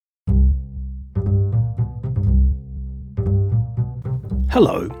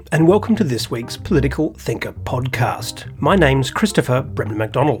Hello, and welcome to this week's Political Thinker podcast. My name's Christopher Bremner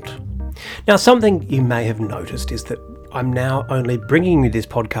MacDonald. Now, something you may have noticed is that I'm now only bringing you this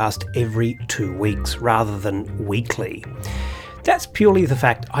podcast every 2 weeks rather than weekly. That's purely the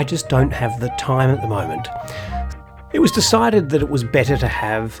fact I just don't have the time at the moment. It was decided that it was better to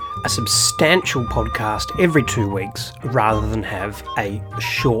have a substantial podcast every 2 weeks rather than have a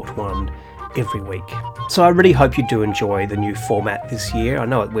short one every week. So I really hope you do enjoy the new format this year. I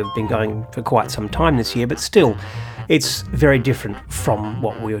know we've been going for quite some time this year, but still, it's very different from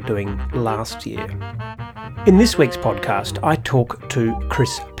what we were doing last year. In this week's podcast, I talk to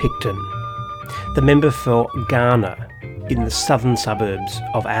Chris Picton, the member for Ghana in the southern suburbs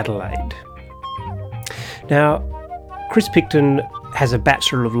of Adelaide. Now, Chris Picton has a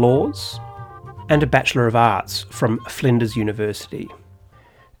Bachelor of Laws and a Bachelor of Arts from Flinders University,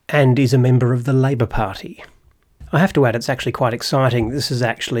 and is a member of the Labor Party. I have to add, it's actually quite exciting. This is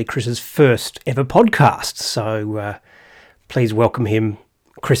actually Chris's first ever podcast, so please welcome him,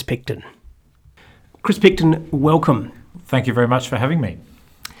 Chris Picton. Chris Picton, welcome. Thank you very much for having me.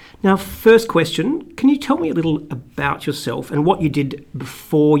 Now, first question, can you tell me a little about yourself and what you did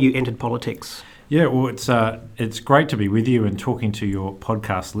before you entered politics? Yeah, well, it's great to be with you and talking to your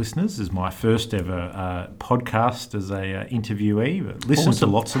podcast listeners. This is my first ever podcast as a interviewee. Listen to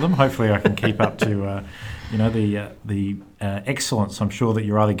lots of them. Hopefully, I can keep up to the excellence I'm sure that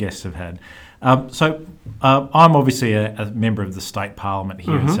your other guests have had. So I'm obviously a member of the State Parliament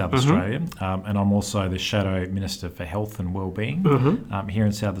here in South Australia, and I'm also the Shadow Minister for Health and Wellbeing here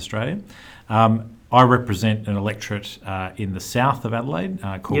in South Australia. I represent an electorate in the south of Adelaide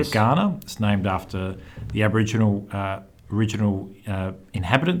called Ghana. It's named after the Aboriginal original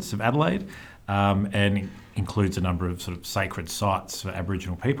inhabitants of Adelaide, and includes a number of sort of sacred sites for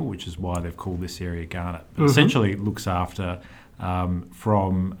Aboriginal people, which is why they've called this area Ghana. But essentially, it looks after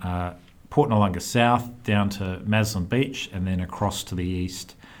from Port Noarlunga South down to Maslin Beach, and then across to the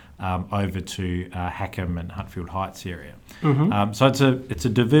east over to Hackham and Huntfield Heights area. So it's a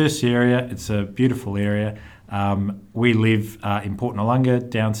diverse area. It's a beautiful area. We live in Port Noarlunga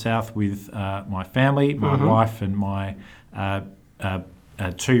down south with my family, my wife and my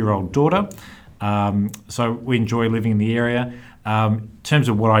 2-year-old daughter. So we enjoy living in the area. In terms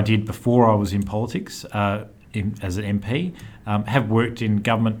of what I did before I was in politics as an MP, have worked in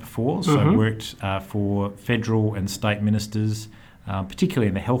government before. So I worked for federal and state ministers, particularly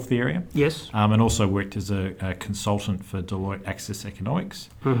in the health area. Yes. And also worked as a consultant for Deloitte Access Economics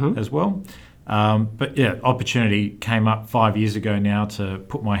as well. But yeah, opportunity came up 5 years ago now to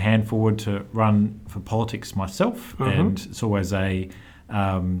put my hand forward to run for politics myself. And it's always a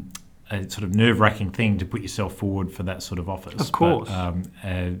sort of nerve-wracking thing to put yourself forward for that sort of office. Of course. But,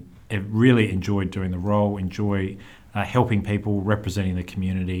 I really enjoyed doing the role, enjoy helping people, representing the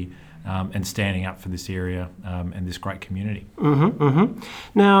community, and standing up for this area and this great community.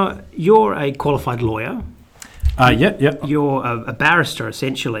 Now, you're a qualified lawyer. Yeah. You're a barrister,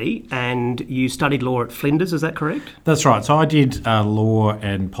 essentially, and you studied law at Flinders, is that correct? That's right. So I did law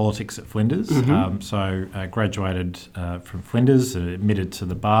and politics at Flinders. So I graduated from Flinders, admitted to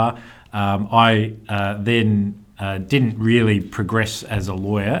the bar. I then didn't really progress as a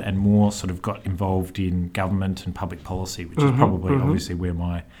lawyer and more sort of got involved in government and public policy, which is probably obviously where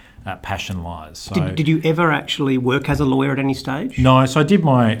my passion lies. So, did you ever actually work as a lawyer at any stage? No, so I did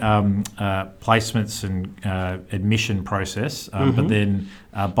my placements and admission process, but then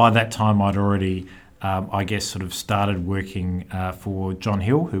by that time I'd already, sort of started working for John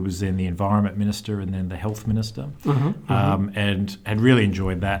Hill, who was then the Environment Minister and then the Health Minister, and had really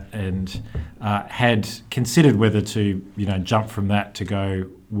enjoyed that and had considered whether to, jump from that to go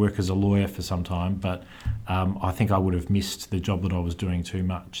work as a lawyer for some time, but I think I would have missed the job that I was doing too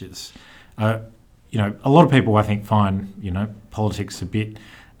much. It's, a lot of people I think find, politics a bit,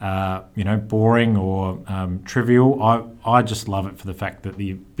 boring or trivial. I just love it for the fact that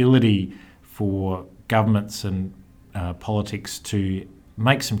the ability for governments and politics to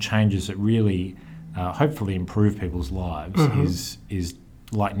make some changes that really hopefully improve people's lives is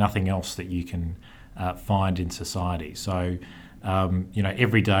like nothing else that you can find in society. So,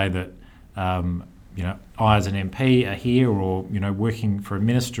 every day that, I as an MP are here or, working for a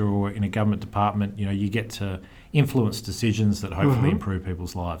minister or in a government department, you get to influence decisions that hopefully improve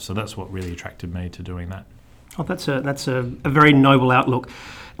people's lives. So that's what really attracted me to doing that. Oh, that's a very noble outlook.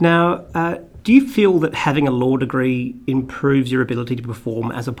 Now, do you feel that having a law degree improves your ability to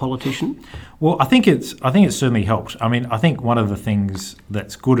perform as a politician? Well, I think it's certainly helped. I mean, I think one of the things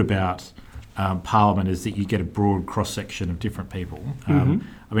that's good about Parliament is that you get a broad cross-section of different people.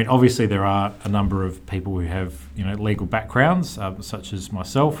 I mean, obviously there are a number of people who have, legal backgrounds, such as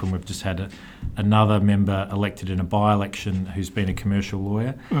myself, and we've just had another member elected in a by-election who's been a commercial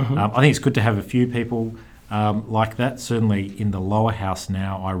lawyer. I think it's good to have a few people like that. Certainly in the lower house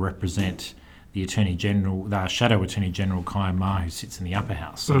now, I represent the Attorney General, the Shadow Attorney General, Kyan Ma, who sits in the upper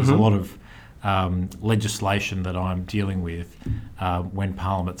house. So there's a lot of legislation that I'm dealing with when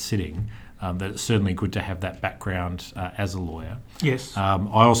Parliament's sitting. That it's certainly good to have that background as a lawyer. Yes. I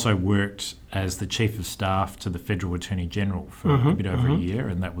also worked as the Chief of Staff to the Federal Attorney General for a bit over a year,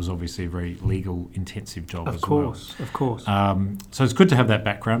 and that was obviously a very legal intensive job as well. Of course. So it's good to have that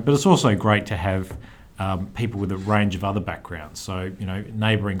background, but it's also great to have people with a range of other backgrounds. So,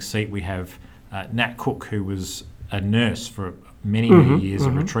 neighbouring seat we have Nat Cook, who was a nurse for many years,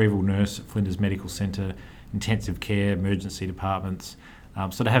 a retrieval nurse at Flinders Medical Centre, intensive care, emergency departments.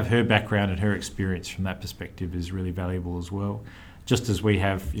 So to have her background and her experience from that perspective is really valuable as well. Just as we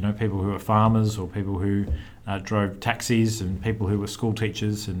have, people who are farmers or people who drove taxis and people who were school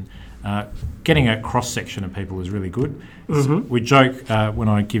teachers, and getting a cross-section of people is really good. We joke when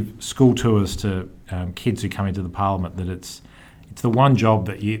I give school tours to kids who come into the Parliament that it's the one job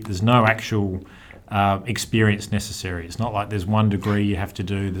that there's no actual experience necessary. It's not like there's one degree you have to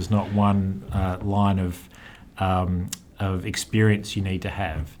do. There's not one line of experience you need to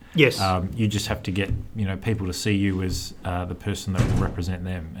have. Yes. You just have to get people to see you as the person that will represent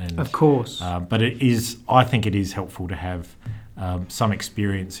them. And, of course. But I think it is helpful to have some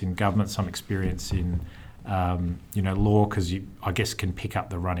experience in government, some experience in law, because you, I guess, can pick up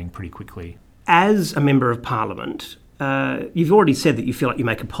the running pretty quickly. As a Member of Parliament, you've already said that you feel like you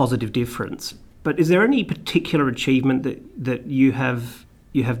make a positive difference. But is there any particular achievement that you have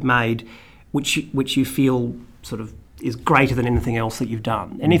made which you feel sort of is greater than anything else that you've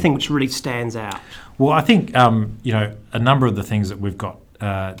done? Anything which really stands out? Well, I think a number of the things that we've got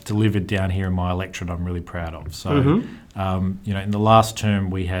delivered down here in my electorate, I'm really proud of. So, in the last term,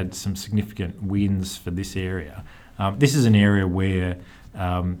 we had some significant wins for this area. This is an area where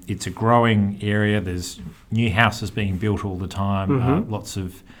it's a growing area. There's new houses being built all the time. Lots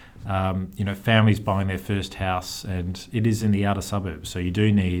of families buying their first house, and it is in the outer suburbs. So you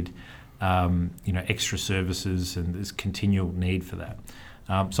do need extra services, and there's continual need for that.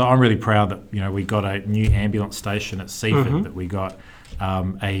 So I'm really proud that we got a new ambulance station at Seaford, that we got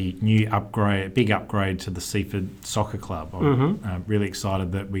a big upgrade to the Seaford Soccer Club. I'm really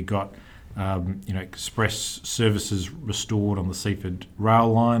excited that we got express services restored on the Seaford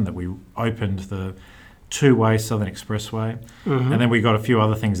rail line, that we opened the two-way Southern Expressway, and then we got a few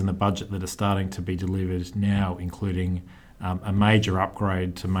other things in the budget that are starting to be delivered now, including a major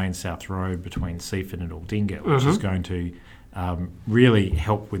upgrade to Main South Road between Seaford and Aldinga, which is going to really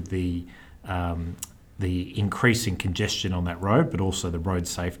help with the increasing congestion on that road, but also the road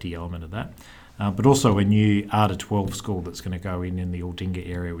safety element of that. But also a new R-12 school that's going to go in the Aldinga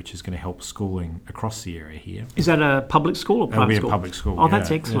area, which is going to help schooling across the area here. Is that a public school or private school? It'll be a public school. Oh, that's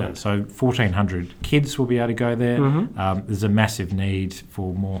excellent. Yeah. So 1,400 kids will be able to go there. There's a massive need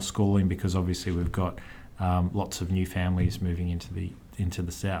for more schooling because obviously we've got lots of new families moving into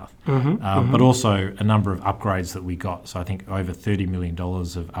the south. But also a number of upgrades that we got. So I think over $30 million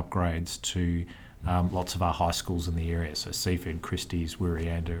of upgrades to lots of our high schools in the area, so Seaford, Christie's,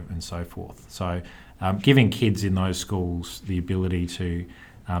 Wirianda and so forth. So giving kids in those schools the ability to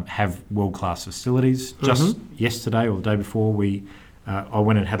have world-class facilities. Just yesterday or the day before, I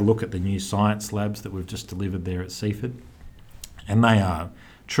went and had a look at the new science labs that we've just delivered there at Seaford, and they are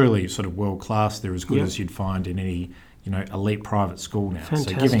truly sort of world-class. They're as good as you'd find in any elite private school now.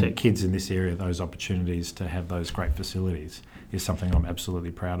 Fantastic. So giving kids in this area those opportunities to have those great facilities is something I'm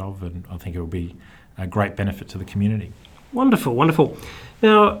absolutely proud of, and I think it will be a great benefit to the community. Wonderful, wonderful.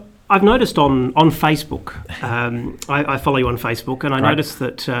 Now, I've noticed on Facebook, I follow you on Facebook, and I noticed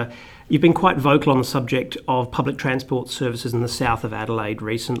that you've been quite vocal on the subject of public transport services in the south of Adelaide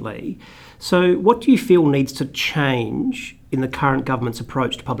recently. So what do you feel needs to change in the current government's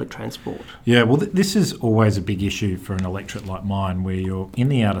approach to public transport? Yeah, well, this is always a big issue for an electorate like mine, where you're in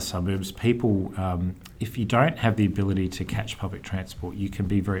the outer suburbs. People, if you don't have the ability to catch public transport, you can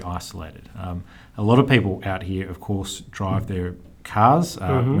be very isolated. A lot of people out here, of course, drive their cars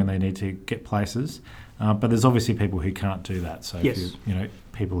when they need to get places, but there's obviously people who can't do that. So,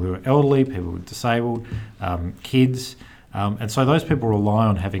 people who are elderly, people who are disabled, kids. And so those people rely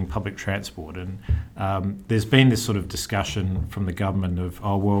on having public transport. And there's been this sort of discussion from the government of,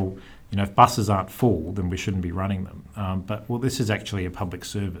 if buses aren't full, then we shouldn't be running them. But this is actually a public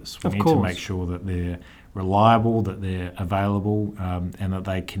service. We need to make sure that they're reliable, that they're available, and that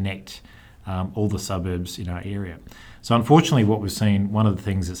they connect all the suburbs in our area. So unfortunately, what we've seen, one of the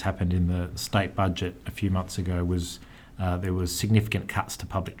things that's happened in the state budget a few months ago was there was significant cuts to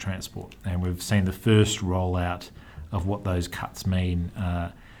public transport, and we've seen the first rollout of what those cuts mean.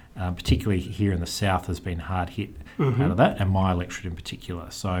 Particularly here in the south has been hard hit out of that, and my electorate in particular.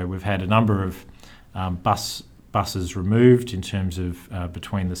 So we've had a number of buses removed in terms of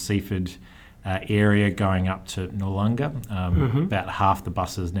between the Seaford area going up to Noarlunga. About half the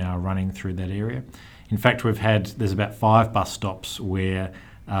buses now are running through that area. In fact, there's about 5 bus stops where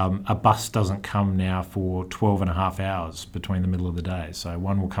a bus doesn't come now for 12 and a half hours between the middle of the day. So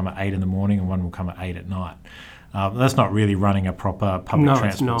one will come at 8 in the morning and one will come at 8 at night. That's not really running a proper public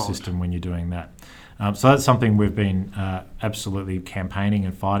transport system when you're doing that. So that's something we've been absolutely campaigning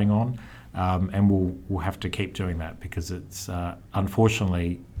and fighting on, and we'll have to keep doing that because it's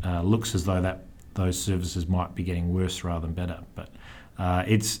unfortunately looks as though those services might be getting worse rather than better. But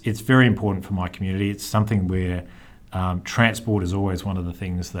it's very important for my community. It's something where transport is always one of the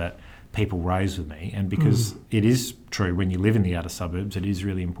things that people raise with me, and because it is true when you live in the outer suburbs, it is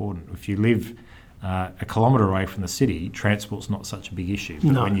really important. If you live a kilometre away from the city, transport's not such a big issue.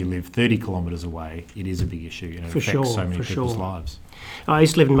 But when you live 30 kilometres away, it is a big issue. It affects so many people's lives. I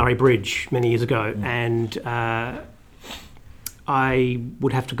used to live in Murray Bridge many years ago, and I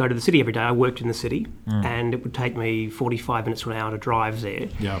would have to go to the city every day. I worked in the city, and it would take me 45 minutes to an hour to drive there.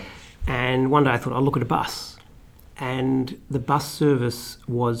 Yep. And one day I thought, I'll look at a bus. And the bus service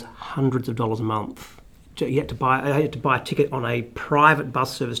was hundreds of dollars a month. I had to buy a ticket on a private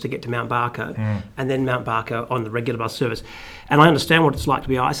bus service to get to Mount Barker, and then Mount Barker on the regular bus service. And I understand what it's like to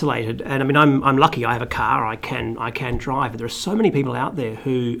be isolated. And I mean, I'm lucky. I have a car. I can drive. But there are so many people out there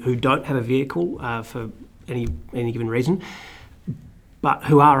who don't have a vehicle for any given reason, but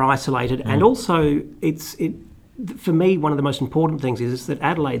who are isolated. And also, for me, one of the most important things is that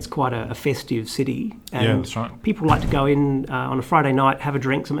Adelaide's quite a festive city. And that's right. People like to go in on a Friday night, have a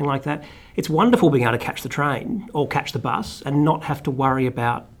drink, something like that. It's wonderful being able to catch the train or catch the bus and not have to worry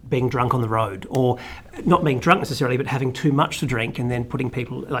about being drunk on the road, or not being drunk necessarily, but having too much to drink and then putting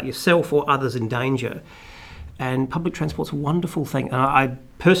people like yourself or others in danger. And public transport's a wonderful thing. And I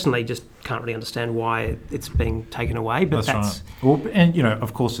personally just can't really understand why it's being taken away. But that's right. Well, and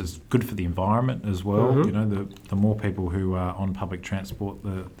of course, it's good for the environment as well. The more people who are on public transport,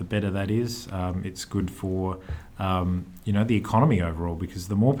 the better that is. It's good for the economy overall, because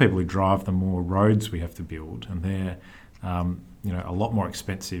the more people who drive, the more roads we have to build, and they're a lot more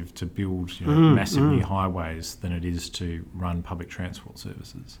expensive to build massive new highways than it is to run public transport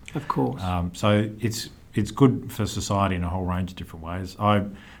services. Of course. So it's good for society in a whole range of different ways. I,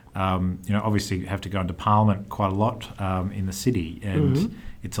 obviously have to go into Parliament quite a lot in the city, and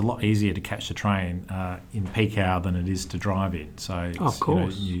it's a lot easier to catch the train in peak hour than it is to drive in. So of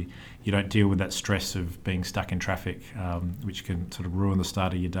course. You don't deal with that stress of being stuck in traffic, which can sort of ruin the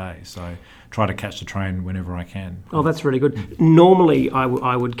start of your day. So try to catch the train whenever I can. Oh, that's really good. Normally,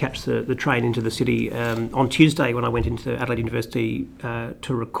 I would catch the train into the city. On Tuesday, when I went into Adelaide University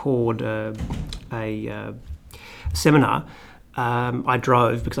to record a seminar, I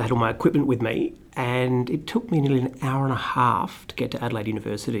drove because I had all my equipment with me, and it took me nearly an hour and a half to get to Adelaide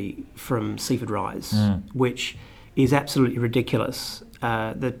University from Seaford Rise, which is absolutely ridiculous.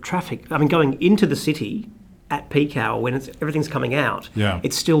 The traffic, going into the city at peak hour when everything's coming out,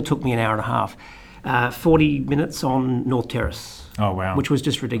 it still took me an hour and a half. 40 minutes on North Terrace. Oh, wow. Which was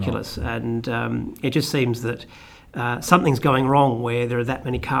just ridiculous. Oh. And it just seems that something's going wrong where there are that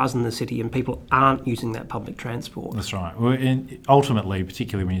many cars in the city and people aren't using that public transport. That's right. Well, and ultimately,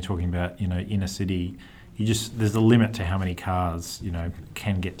 particularly when you're talking about, inner city, there's a limit to how many cars,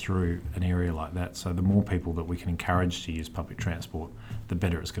 can get through an area like that. So the more people that we can encourage to use public transport, the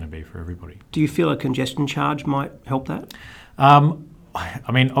better it's going to be for everybody. Do you feel a congestion charge might help that?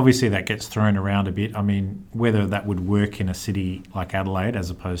 Obviously that gets thrown around a bit. Whether that would work in a city like Adelaide as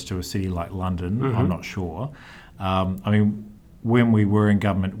opposed to a city like London, I'm not sure. When we were in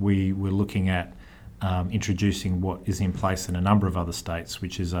government, we were looking at introducing what is in place in a number of other states,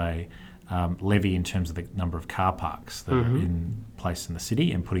 which is a levy in terms of the number of car parks that are in place in the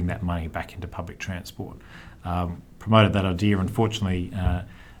city, and putting that money back into public transport. Promoted that idea. Unfortunately,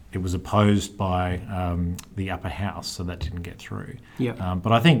 it was opposed by the upper house, so that didn't get through. Yeah.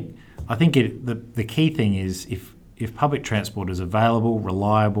 But I think the key thing is if public transport is available,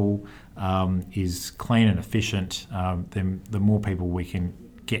 reliable, is clean and efficient, then the more people we can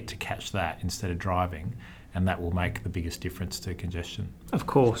get to catch that instead of driving, and that will make the biggest difference to congestion. Of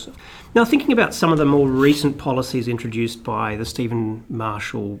course. Now, thinking about some of the more recent policies introduced by the Stephen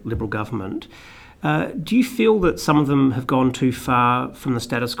Marshall Liberal government, Do you feel that some of them have gone too far from the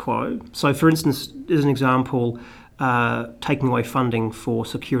status quo? So, for instance, as an example, taking away funding for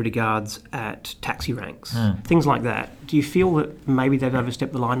security guards at taxi ranks, things like that. Do you feel that maybe they've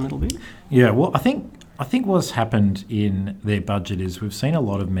overstepped the line a little bit? Yeah, well, I think what's happened in their budget is we've seen a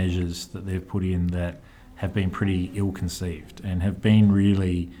lot of measures that they've put in that have been pretty ill-conceived and have been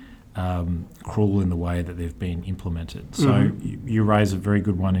really cruel in the way that they've been implemented. So you raise a very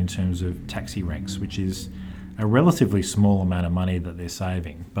good one in terms of taxi ranks, which is a relatively small amount of money that they're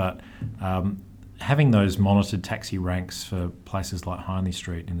saving. But having those monitored taxi ranks for places like Hindley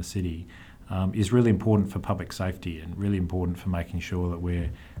Street in the city is really important for public safety and really important for making sure that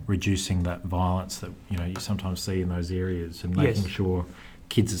we're reducing that violence that you sometimes see in those areas and making sure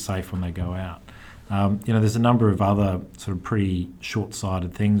kids are safe when they go out. There's a number of other sort of pretty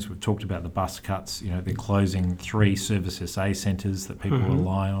short-sighted things. We've talked about the bus cuts. They're closing 3 service SA centres that people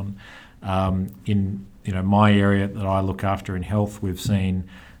rely on. In my area that I look after in health, we've seen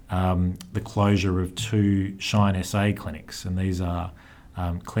the closure of 2 Shine SA clinics, and these are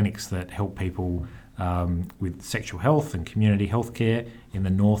clinics that help people with sexual health and community health care in the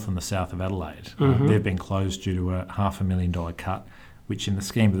north and the south of Adelaide. They've been closed due to a $500,000 cut, which in the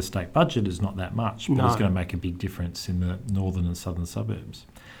scheme of the state budget is not that much, but it's going to make a big difference in the northern and southern suburbs.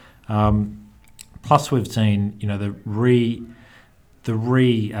 Plus, we've seen the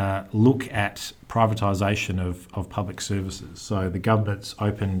look at privatisation of public services. So the government's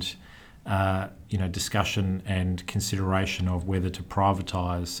opened discussion and consideration of whether to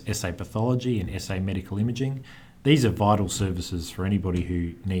privatise SA pathology and SA medical imaging. These are vital services for anybody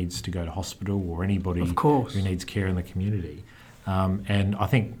who needs to go to hospital or anybody who needs care in the community. And I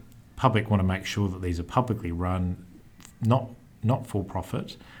think public want to make sure that these are publicly run, not for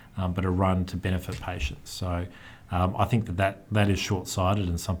profit, but are run to benefit patients. So I think that is short-sighted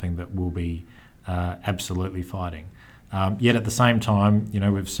and something that we'll be absolutely fighting. Yet at the same time,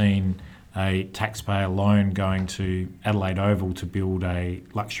 we've seen a taxpayer loan going to Adelaide Oval to build a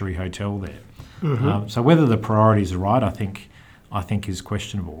luxury hotel there. So whether the priorities are right, I think is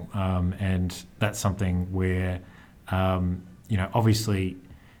questionable, and that's something where obviously,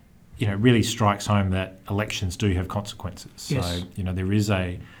 really strikes home that elections do have consequences. Yes. So, there is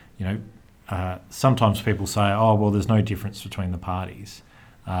sometimes people say, oh, well, there's no difference between the parties.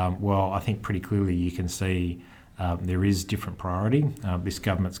 Well, I think pretty clearly you can see there is different priority. This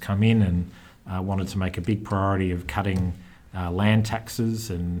government's come in and wanted to make a big priority of cutting land taxes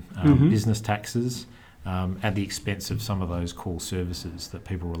and business taxes at the expense of some of those core services that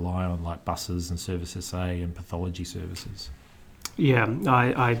people rely on, like buses and Service SA and pathology services. Yeah,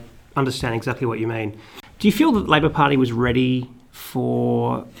 I understand exactly what you mean. Do you feel that the Labor Party was ready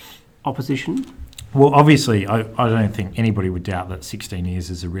for opposition? Well, obviously, I don't think anybody would doubt that 16 years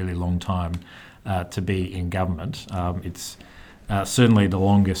is a really long time to be in government. It's certainly the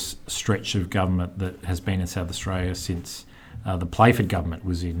longest stretch of government that has been in South Australia since the Playford government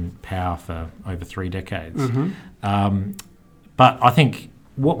was in power for over 3 decades. But I think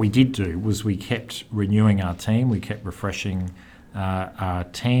what we did do was we kept renewing our team, we kept refreshing our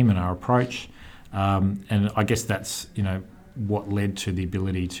team and our approach, and I guess that's what led to the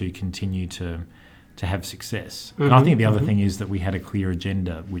ability to continue to have success. And I think the other thing is that we had a clear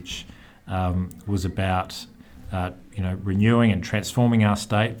agenda, which was about renewing and transforming our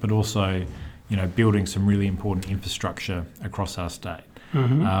state, but also building some really important infrastructure across our state.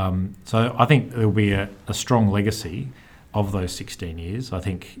 So I think there'll be a strong legacy of those 16 years. I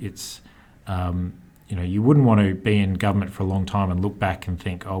think it's you wouldn't want to be in government for a long time and look back and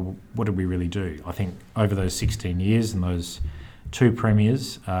think, oh, well, what did we really do? I think over those 16 years and those 2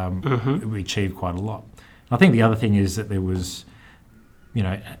 premiers, we achieved quite a lot. I think the other thing is that there was,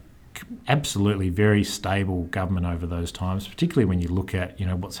 absolutely very stable government over those times, particularly when you look at,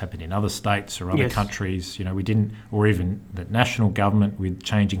 what's happened in other states or other countries. We didn't, or even the national government with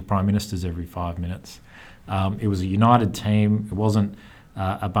changing prime ministers every 5 minutes. It was a united team. It wasn't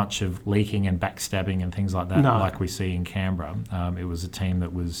a bunch of leaking and backstabbing and things like that, like we see in Canberra. It was a team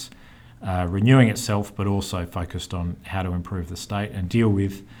that was renewing itself, but also focused on how to improve the state and deal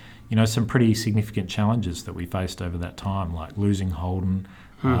with, some pretty significant challenges that we faced over that time, like losing Holden,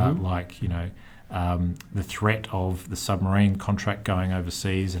 the threat of the submarine contract going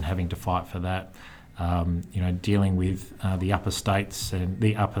overseas and having to fight for that. Dealing with the upper states and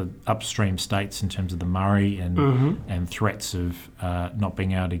the upstream states in terms of the Murray and threats of not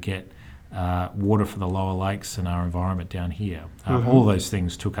being able to get water for the lower lakes and our environment down here. All those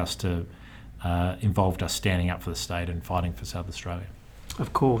things took us to involved us standing up for the state and fighting for South Australia.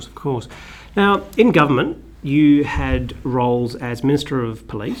 Of course. Now, in government, you had roles as Minister of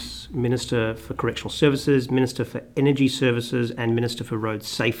Police, Minister for Correctional Services, Minister for Energy Services and Minister for Road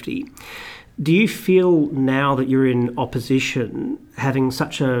Safety. Do you feel now that you're in opposition, having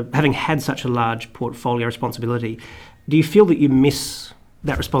had such a large portfolio responsibility, do you feel that you miss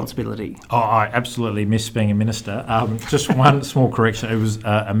that responsibility? Oh, I absolutely miss being a minister. Just one small correction: it was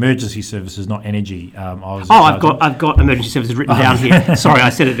emergency services, not energy. I've got emergency services written down here. Sorry, I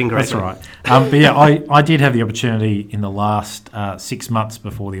said it incorrectly. That's all right. But yeah, I did have the opportunity in the last 6 months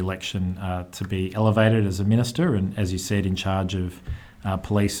before the election to be elevated as a minister, and as you said, in charge of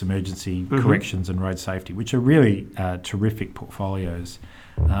police, emergency, corrections, and road safety, which are really terrific portfolios.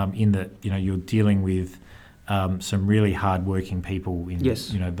 In that you're dealing with some really hard-working people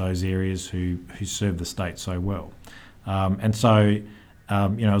in those areas who serve the state so well, and so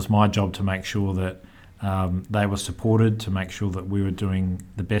it was my job to make sure that they were supported, to make sure that we were doing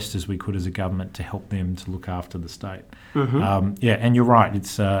the best as we could as a government to help them to look after the state. And you're right.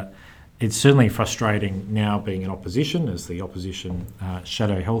 It's certainly frustrating now being in opposition as the opposition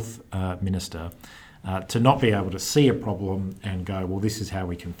shadow health minister to not be able to see a problem and go, well, this is how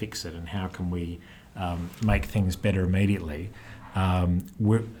we can fix it and how can we make things better immediately.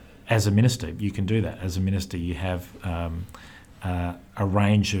 As a minister, you can do that. As a minister, you have a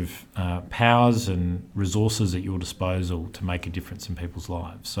range of powers and resources at your disposal to make a difference in people's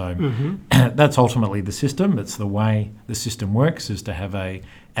lives. So that's ultimately the system. It's the way the system works, is to have a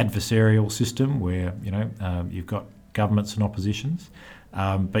adversarial system where you've got governments and oppositions.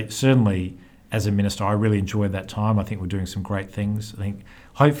 But certainly, as a minister, I really enjoyed that time. I think we're doing some great things. I think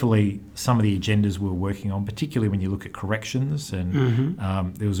hopefully some of the agendas we're working on, particularly when you look at corrections, and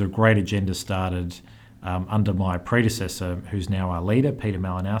there was a great agenda started under my predecessor, who's now our leader, Peter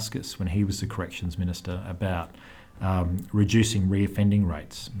Malinauskas, when he was the corrections minister, about reducing reoffending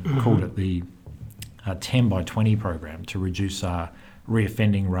rates. We called it the 10 by 20 program to reduce our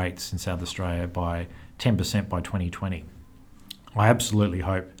reoffending rates in South Australia by 10% by 2020. I absolutely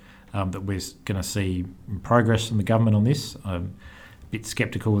hope that we're going to see progress from the government on this. I'm a bit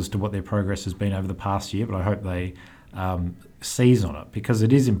sceptical as to what their progress has been over the past year, but I hope they seize on it, because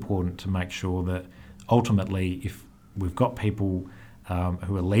it is important to make sure that ultimately, if we've got people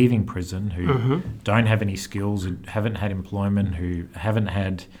who are leaving prison, who don't have any skills, who haven't had employment, who haven't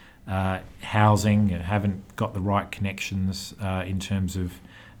had housing, and haven't got the right connections in terms of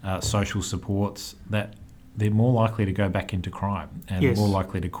social supports, that they're more likely to go back into crime and more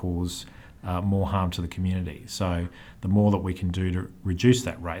likely to cause more harm to the community. So the more that we can do to reduce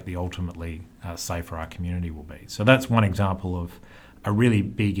that rate, the ultimately safer our community will be. So that's one example of a really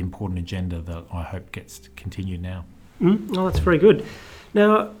big, important agenda that I hope gets continued now. Oh, that's very good.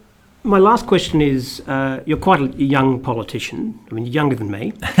 Now, my last question is, you're quite a young politician. I mean, you're younger than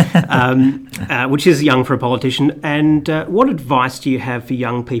me, which is young for a politician. And what advice do you have for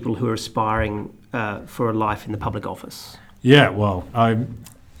young people who are aspiring for a life in the public office? Yeah, well,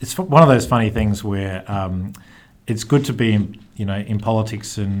 it's one of those funny things where it's good to be in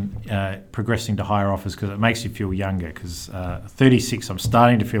politics and progressing to higher office, because it makes you feel younger. Because 36, I'm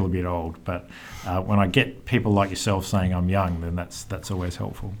starting to feel a bit old, but when I get people like yourself saying I'm young, then that's always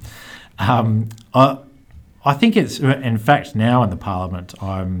helpful. I think it's, in fact, now in the Parliament,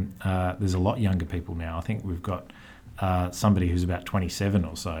 there's a lot younger people now. I think we've got somebody who's about 27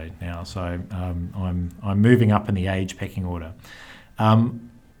 or so now. So I'm moving up in the age pecking order.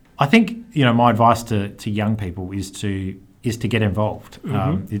 I think my advice to young people is to get involved.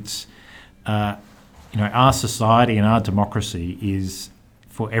 It's our society and our democracy is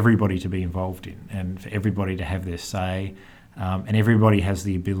for everybody to be involved in, and for everybody to have their say, and everybody has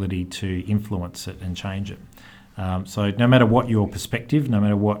the ability to influence it and change it. So no matter what your perspective, no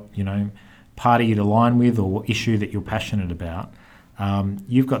matter what party you'd align with or what issue that you're passionate about,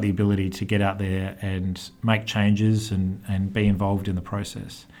 you've got the ability to get out there and make changes and be involved in the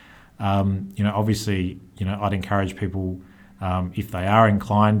process. Obviously, I'd encourage people, if they are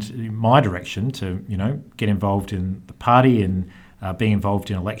inclined in my direction, to, get involved in the party and be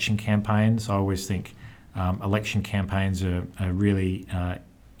involved in election campaigns. I always think election campaigns are a really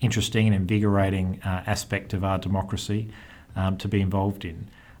interesting and invigorating aspect of our democracy to be involved in.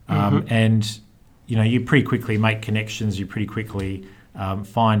 And, you pretty quickly make connections, you pretty quickly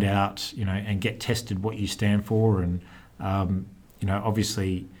find out, and get tested what you stand for. And,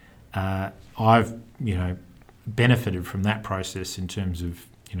 obviously, I've, benefited from that process in terms of,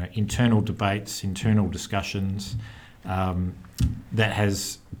 internal debates, internal discussions, that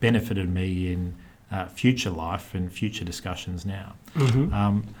has benefited me in future life and future discussions now.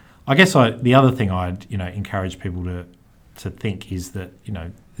 I guess the other thing I'd, encourage people to think is that,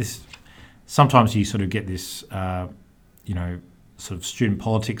 this sometimes you sort of get this, sort of student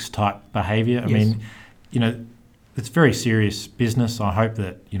politics type behaviour. I mean, it's very serious business. I hope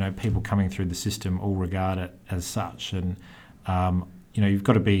that, people coming through the system all regard it as such. And, you've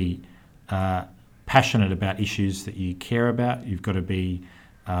got to be passionate about issues that you care about. You've got to be,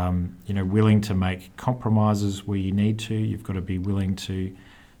 willing to make compromises where you need to. You've got to be willing to...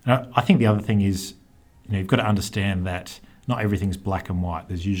 I think the other thing is, you've got to understand that not everything's black and white.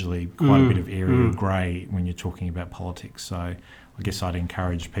 There's usually quite a bit of area of grey when you're talking about politics. So I guess I'd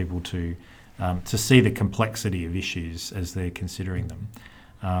encourage people to see the complexity of issues as they're considering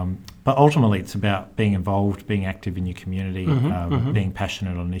them. But ultimately, it's about being involved, being active in your community, being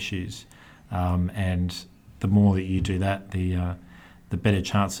passionate on issues. And the more that you do that, the better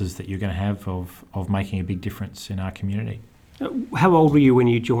chances that you're going to have of making a big difference in our community. How old were you when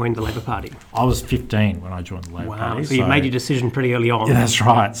you joined the Labor Party? I was 15 when I joined the Labor Party. So you made your decision pretty early on. Yeah, that's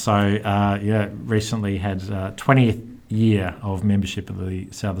right. So, recently had 20th year of membership of the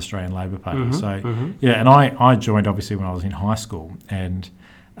South Australian Labor Party. And I joined obviously when I was in high school, and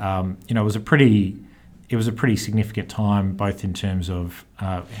it was a pretty significant time, both in terms of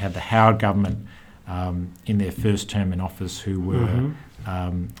had the Howard government in their first term in office, who were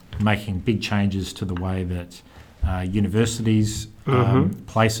making big changes to the way that universities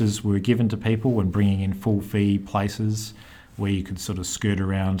places were given to people, and bringing in full fee places where you could sort of skirt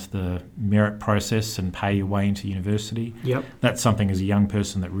around the merit process and pay your way into university. Yep. That's something as a young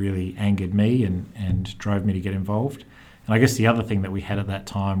person that really angered me and drove me to get involved. And I guess the other thing that we had at that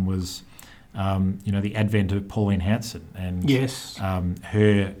time was, the advent of Pauline Hanson and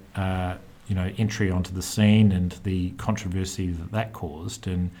her, entry onto the scene and the controversy that caused.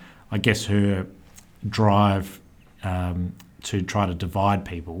 And I guess her drive to try to divide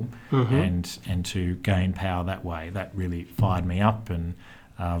people and to gain power that way, that really fired me up, and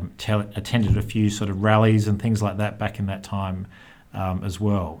attended a few sort of rallies and things like that back in that time as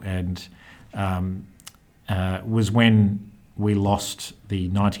well. And was when we lost the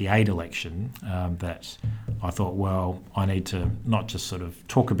 98 election that I thought, well, I need to not just sort of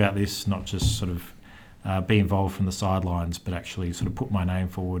talk about this, not just sort of be involved from the sidelines, but actually sort of put my name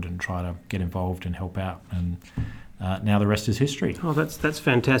forward and try to get involved and help out. And now the rest is history. Oh, that's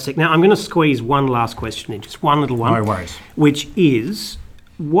fantastic. Now, I'm going to squeeze one last question in, just one little one. No worries. Which is,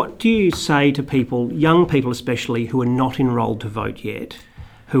 what do you say to people, young people especially, who are not enrolled to vote yet,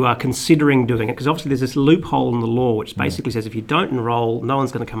 who are considering doing it? Because obviously there's this loophole in the law which basically says if you don't enrol, no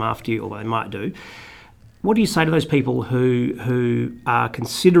one's going to come after you, although they might do. What do you say to those people who are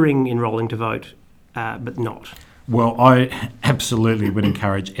considering enrolling to vote but not? Well, I absolutely would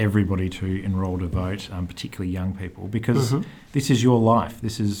encourage everybody to enrol to vote, particularly young people, because this is your life.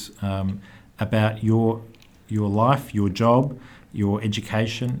 This is about your life, your job, your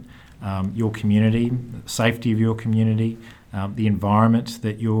education, your community, the safety of your community, the environment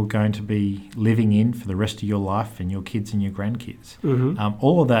that you're going to be living in for the rest of your life, and your kids and your grandkids.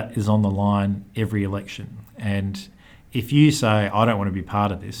 All of that is on the line every election. And if you say, I don't want to be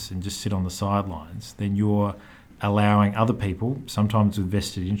part of this, and just sit on the sidelines, then you're allowing other people, sometimes with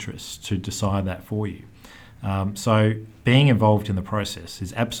vested interests, to decide that for you. So being involved in the process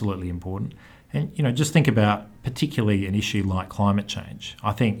is absolutely important. And, just think about particularly an issue like climate change.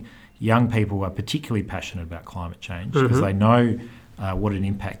 I think young people are particularly passionate about climate change because they know what an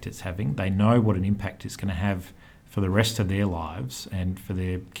impact it's having. They know what an impact it's going to have for the rest of their lives and for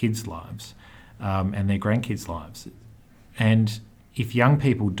their kids' lives and their grandkids' lives. And if young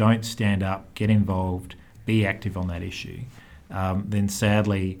people don't stand up, get involved, be active on that issue, then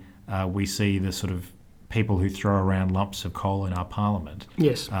sadly we see the sort of people who throw around lumps of coal in our parliament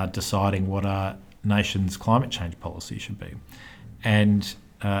deciding what our nation's climate change policy should be. And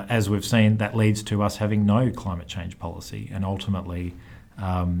as we've seen, that leads to us having no climate change policy, and ultimately,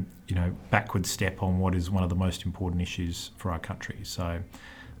 backward step on what is one of the most important issues for our country. So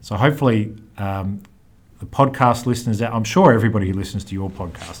hopefully, the podcast listeners out, I'm sure everybody who listens to your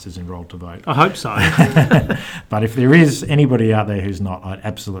podcast is enrolled to vote. I hope so. But if there is anybody out there who's not, I'd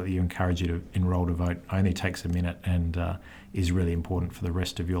absolutely encourage you to enrol to vote. It only takes a minute and is really important for the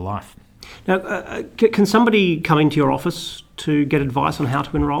rest of your life. Now, can somebody come into your office to get advice on how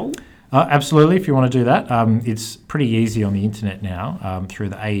to enrol? Absolutely, if you want to do that. It's pretty easy on the internet now through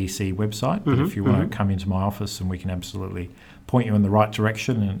the AEC website. But if you want to come into my office, and we can absolutely point you in the right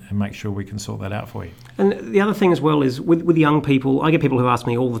direction and make sure we can sort that out for you. And the other thing as well is with young people, I get people who ask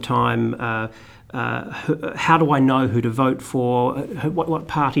me all the time, how do I know who to vote for? What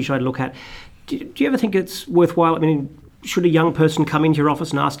party should I look at? Do you ever think it's worthwhile? I mean, should a young person come into your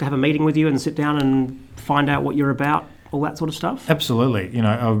office and ask to have a meeting with you and sit down and find out what you're about? all that sort of stuff? Absolutely.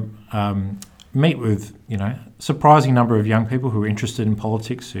 I meet with, surprising number of young people who are interested in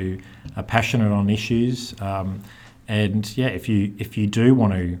politics, who are passionate on issues. If you do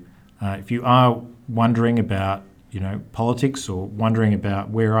want to, if you are wondering about, politics, or wondering about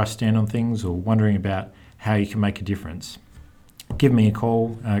where I stand on things, or wondering about how you can make a difference, give me a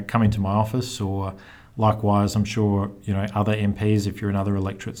call, come into my office, or likewise, I'm sure, other MPs, if you're in other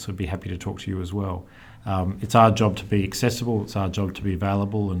electorates, would be happy to talk to you as well. It's our job to be accessible, it's our job to be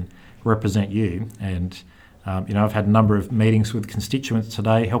available and represent you. And, I've had a number of meetings with constituents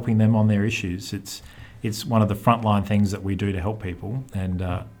today, helping them on their issues. It's one of the frontline things that we do to help people, and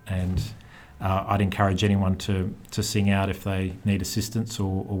I'd encourage anyone to sing out if they need assistance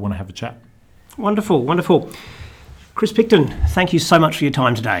or want to have a chat. Wonderful, wonderful. Chris Picton, thank you so much for your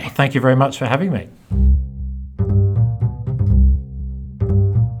time today. Thank you very much for having me.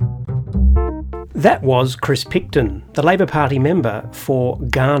 That was Chris Picton, the Labor Party member for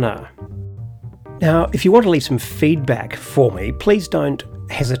Ghana. Now, if you want to leave some feedback for me, please don't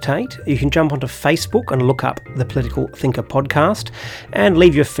hesitate. You can jump onto Facebook and look up the Political Thinker podcast and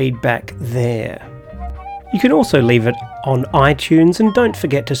leave your feedback there. You can also leave it on iTunes, and don't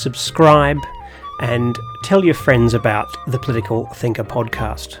forget to subscribe and tell your friends about the Political Thinker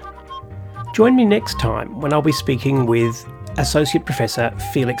podcast. Join me next time when I'll be speaking with Associate Professor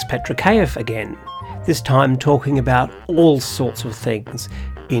Felix Petrikayev again, this time talking about all sorts of things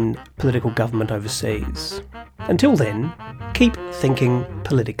in political government overseas. Until then, keep thinking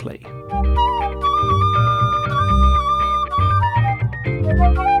politically.